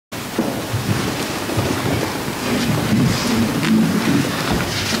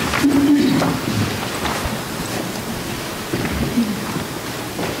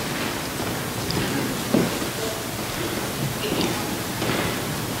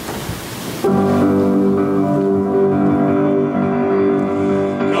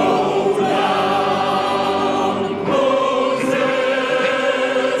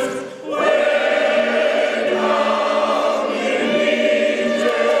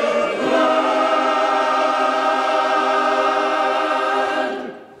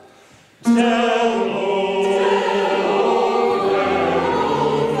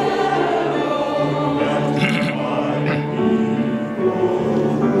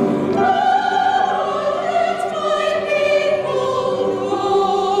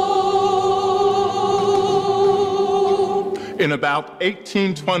about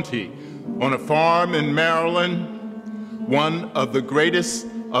 1820, on a farm in Maryland, one of the greatest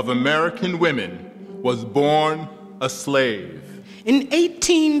of American women was born a slave. In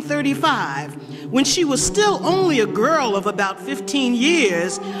 1835, when she was still only a girl of about 15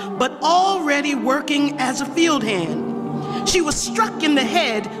 years, but already working as a field hand, she was struck in the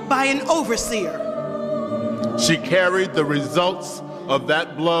head by an overseer. She carried the results of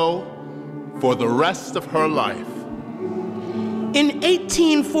that blow for the rest of her life. In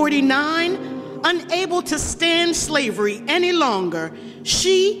 1849, unable to stand slavery any longer,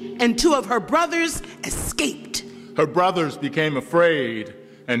 she and two of her brothers escaped. Her brothers became afraid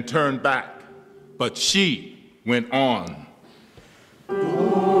and turned back, but she went on.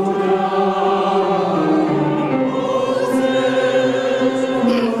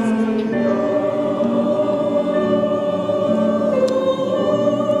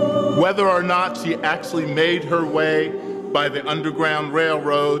 Whether or not she actually made her way by the Underground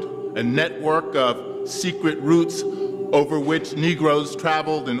Railroad, a network of secret routes over which Negroes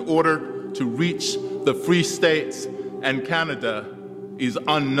traveled in order to reach the Free States and Canada, is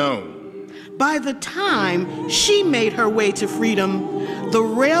unknown. By the time she made her way to freedom, the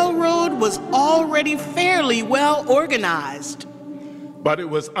railroad was already fairly well organized. But it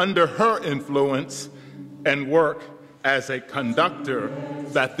was under her influence and work as a conductor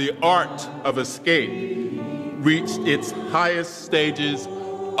that the art of escape reached its highest stages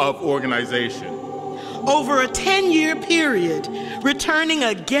of organization. Over a 10-year period, returning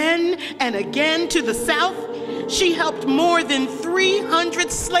again and again to the South, she helped more than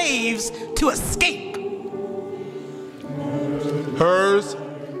 300 slaves to escape. Hers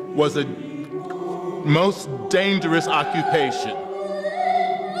was a most dangerous occupation,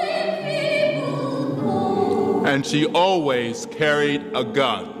 and she always carried a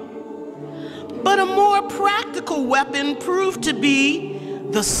gun. But a more practical weapon proved to be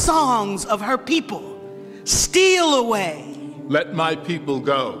the songs of her people. Steal away. Let my people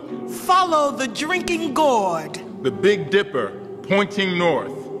go. Follow the drinking gourd. The Big Dipper pointing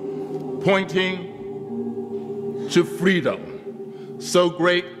north, pointing to freedom. So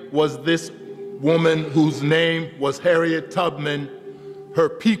great was this woman whose name was Harriet Tubman, her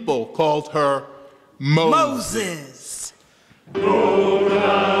people called her Moses. Go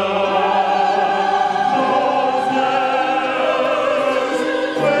down.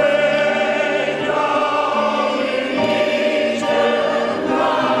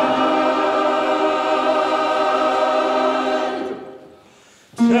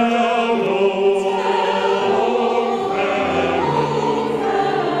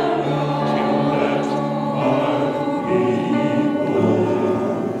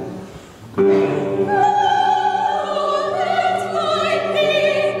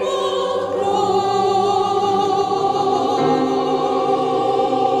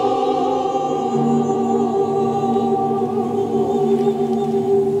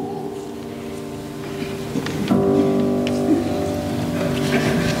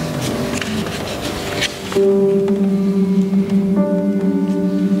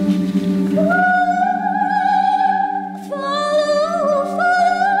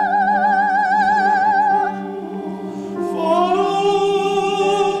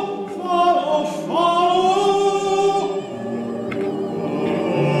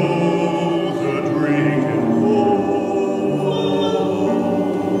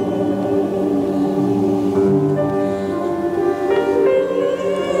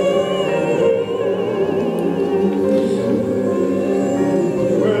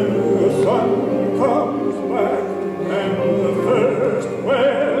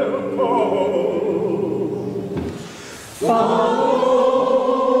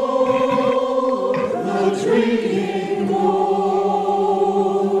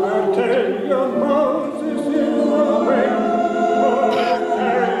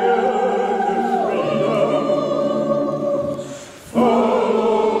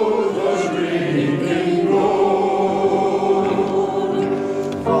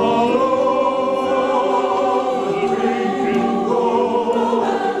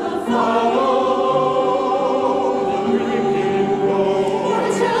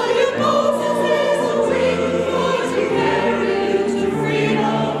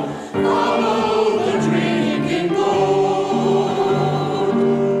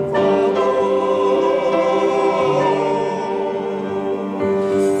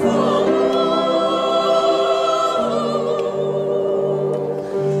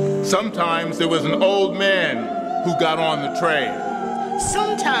 Sometimes there was an old man who got on the train.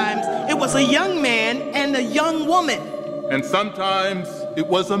 Sometimes it was a young man and a young woman. And sometimes it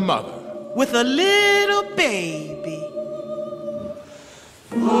was a mother with a little baby.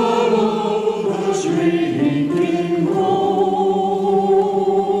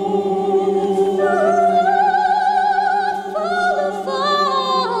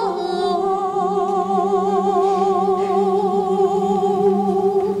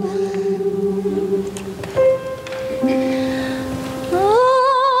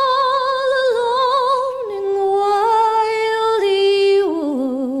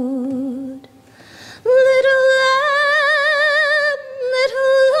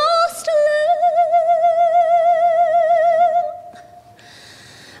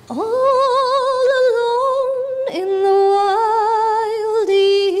 all alone in the wildy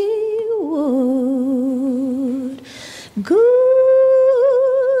wood.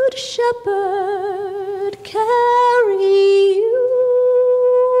 Good shepherd, carry you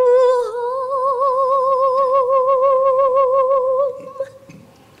home.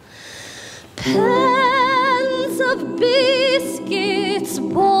 Pans of biscuits,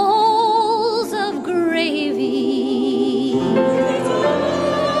 bowls of gravy,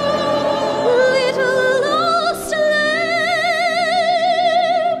 little lost lamb,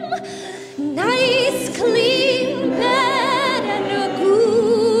 nice clean bed and a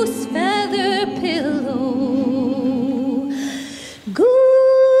goose feather pillow.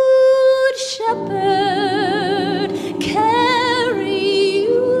 Good shepherd, carry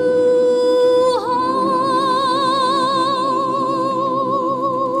you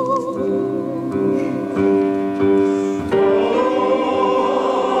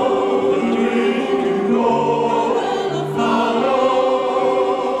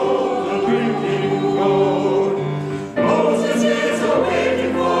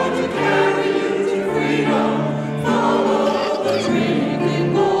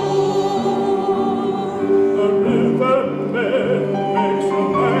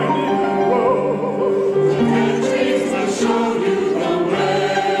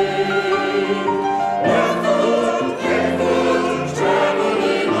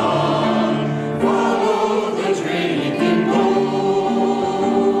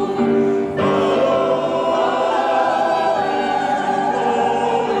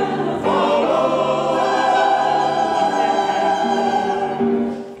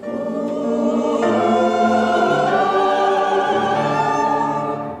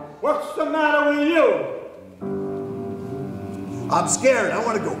I'm scared. I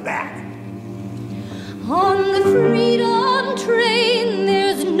want to go back. on the freedom train.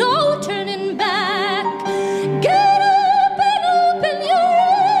 There's no turning back. Get up and open your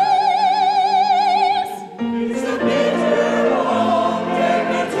eyes. It's a bitter long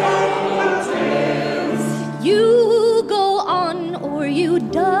tales. You go on or you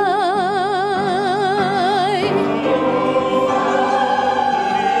die.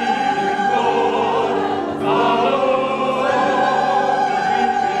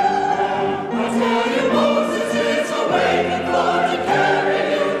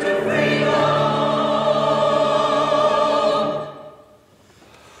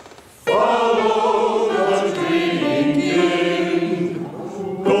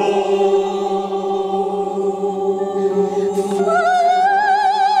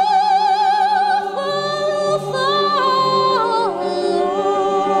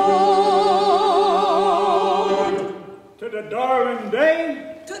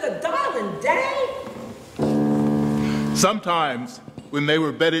 Sometimes, when they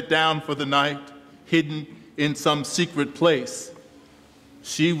were bedded down for the night, hidden in some secret place,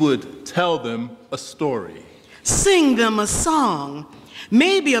 she would tell them a story. Sing them a song.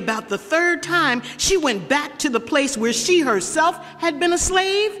 Maybe about the third time, she went back to the place where she herself had been a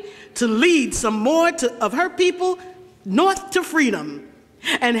slave to lead some more of her people north to freedom,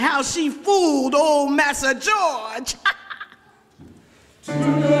 and how she fooled old Massa George.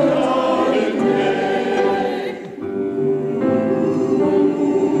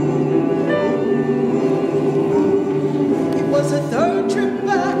 It was a third trip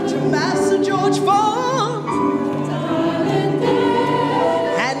back to Massa George Farm,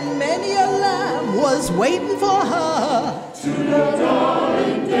 and many a lamb was waiting for her.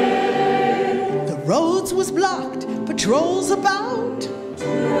 The roads was blocked, patrols about.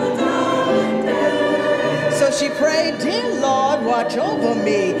 So she prayed, dear Lord, watch over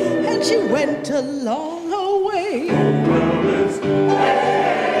me, and she went along her way.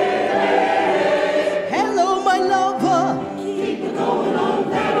 Hello, my lover. Keep it going on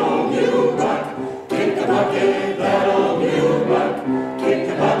that old mule buck. Kick the bucket, that old mule buck. Kick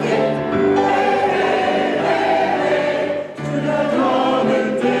the bucket. Hey, hey, hey, hey, to the dawn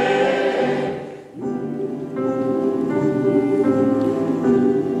of day.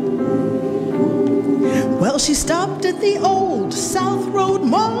 Well, she stopped at the old South Road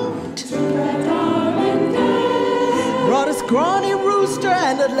Mart, brought a scrawny rooster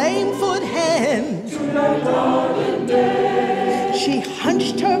and a lame-foot hen. She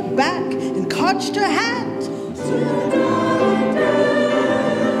hunched her back and cocked her hat,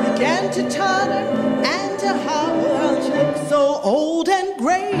 began to totter and to howl. She looked so old and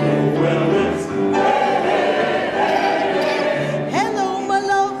gray. Hello, my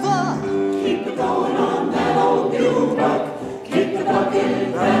lover. Keep it going on that old mule buck. Kick the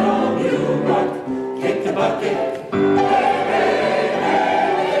bucket, that old mule buck. Kick the bucket. Hey, hey,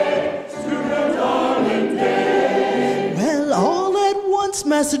 hey,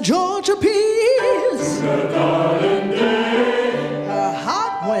 Master George appears. The darling day. Her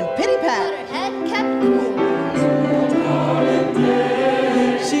heart went pity-pat. Her head kept cool. Darling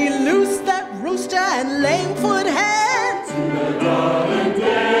day. She loosed that rooster and lame-foot hands. The darling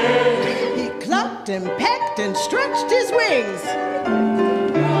day. He clucked and pecked and stretched his wings.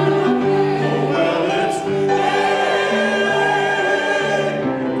 Well, it's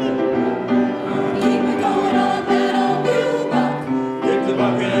keep it going on that old mule buck. Kick the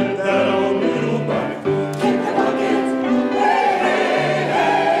bucket, that old mule buck. Kick the bucket. Hey,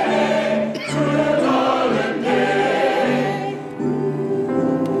 hey, hey, to the darling day.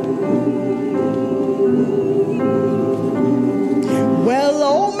 Well,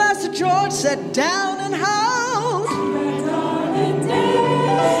 old Master George sat down and howled Darling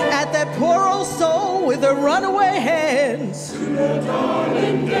day. at that poor old soul with her runaway hands. The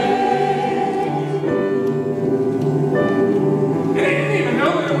darling day. They didn't even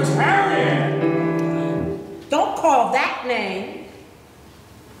know that it was Harriet. Don't call that name.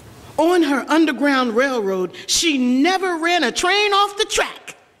 On her Underground Railroad, she never ran a train off the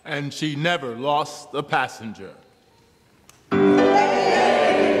track. And she never lost a passenger.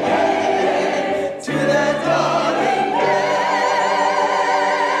 To the darling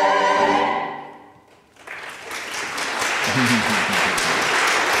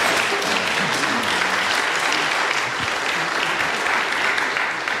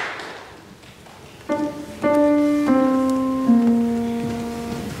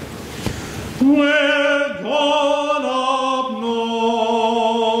We're going up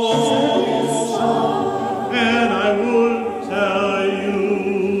north, and I would tell you,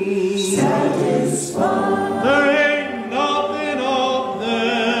 there ain't nothing up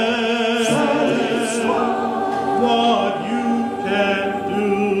there, what you can't do.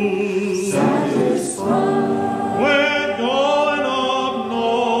 We're going up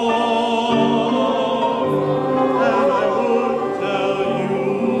north, and I would tell you,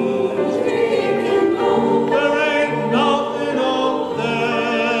 there ain't nothing up there,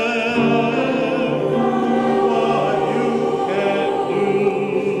 what you can't do.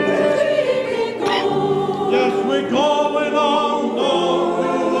 Yes, we're going on north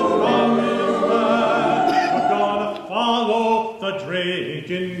to the promised land. We're gonna follow the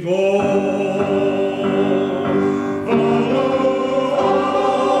drinking gold. Follow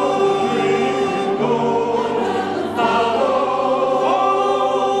the drinking gold. Follow the drinking gold.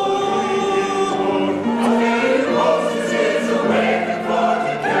 Moses is waiting for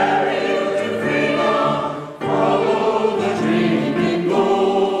to carry you to freedom. Follow the drinking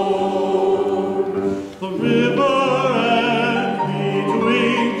gold. The river and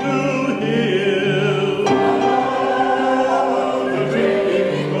between two hills. Follow the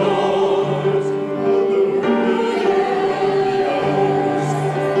drinking gold.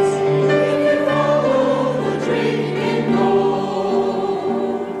 Follow the drinking gold.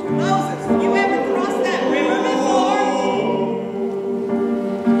 Moses, you ever crossed that river before?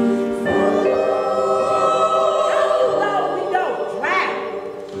 How low we don't drown?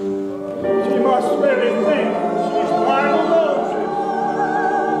 She must really think she's Lionel Moses.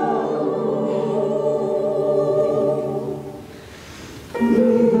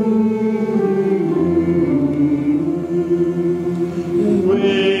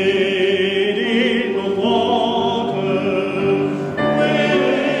 Wade in the water,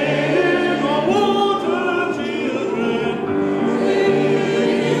 children.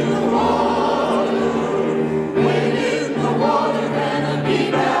 Wade in the water, and be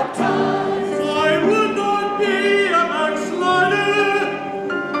baptized. I would not be a backslider,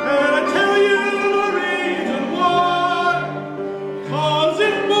 and I tell you the reason why. 'Cause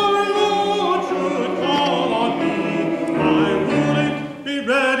if my Lord should call on me, I wouldn't be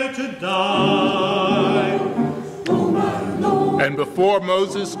ready to die. Oh my Lord. And before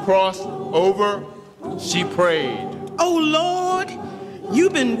Moses crossed over, she prayed. Oh Lord,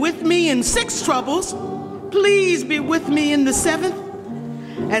 you've been with me in 6 troubles. Please be with me in the 7th.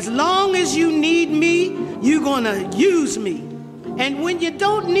 As long as you need me, you're gonna use me. And when you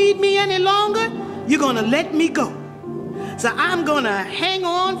don't need me any longer, you're gonna let me go. So I'm gonna hang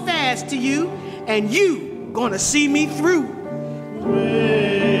on fast to you, and you gonna see me through.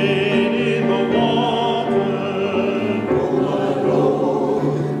 Wade in the water.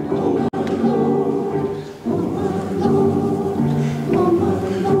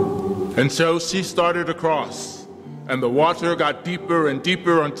 And so she started across, and the water got deeper and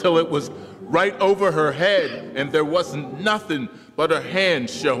deeper until it was right over her head, and there wasn't nothing but her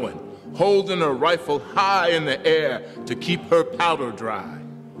hand showing, holding her rifle high in the air to keep her powder dry.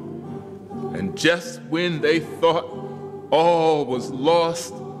 And just when they thought all was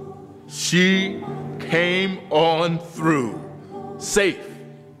lost, she came on through, safe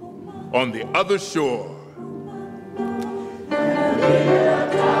on the other shore.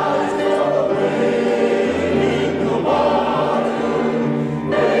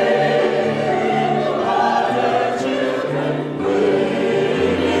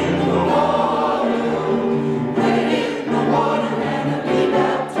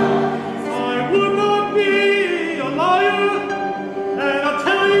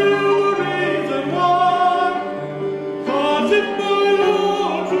 If my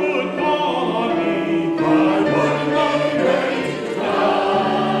Lord should call on me,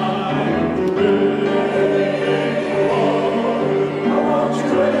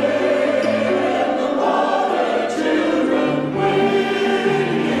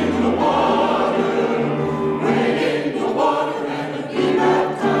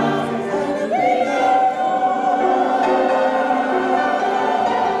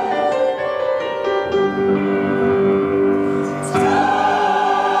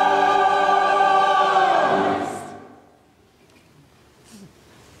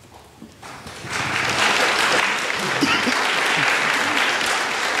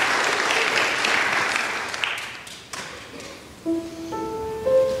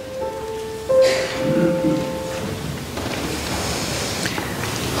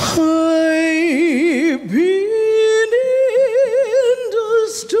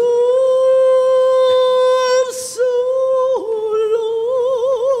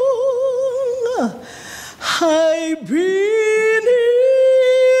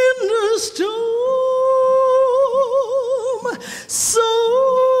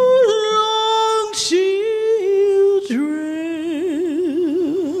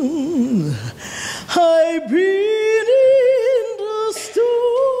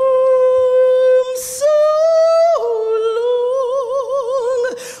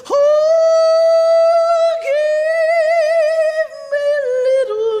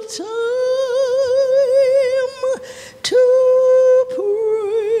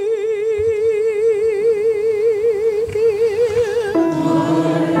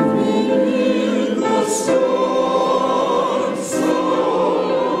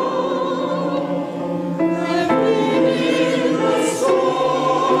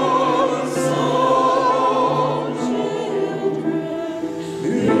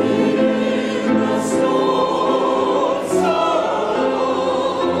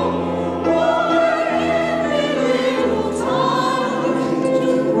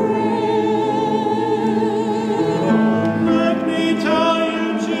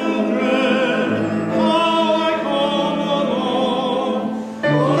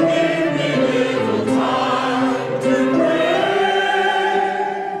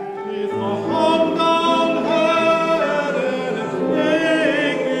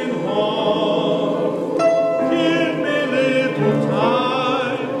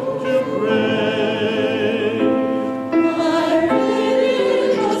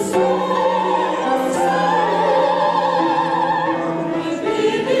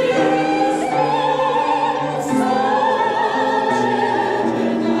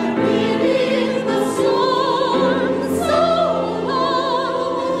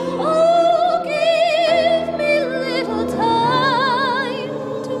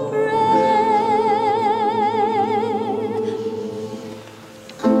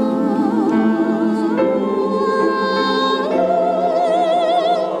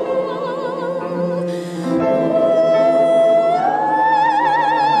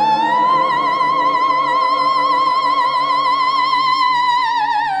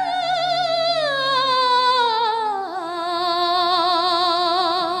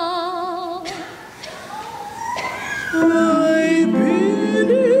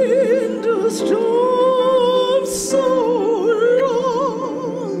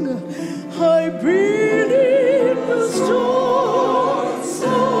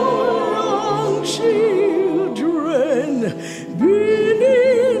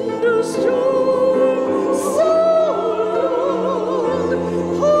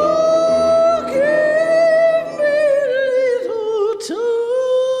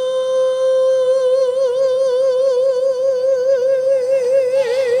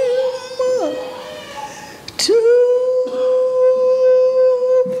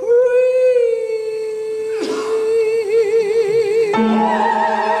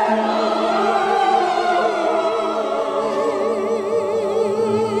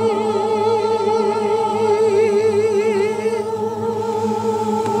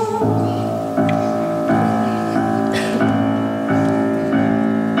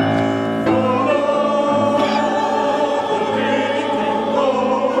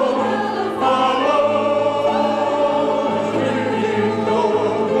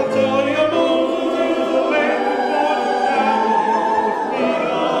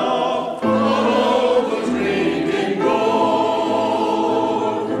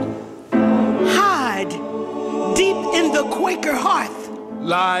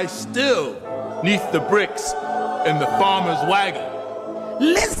 neath the bricks in the farmer's wagon.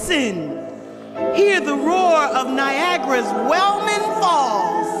 Listen, hear the roar of Niagara's Wellman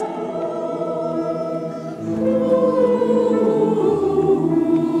Falls.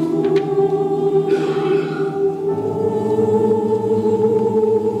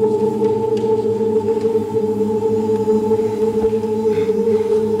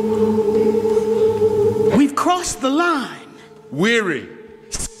 We've crossed the line. Weary,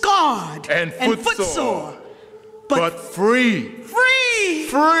 scarred, and footsore, but free. Free!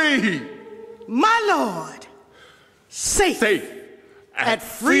 Free! My Lord, safe at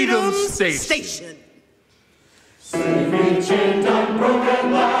Freedom's Station. Slavery chained on broken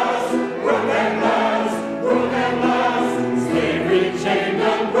glass, broken glass, broken glass. Slavery chained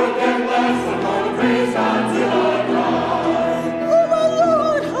on broken glass, I'm gonna praise God till I die. Oh my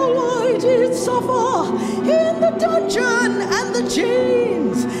Lord, how I did suffer in the dungeon and the chain.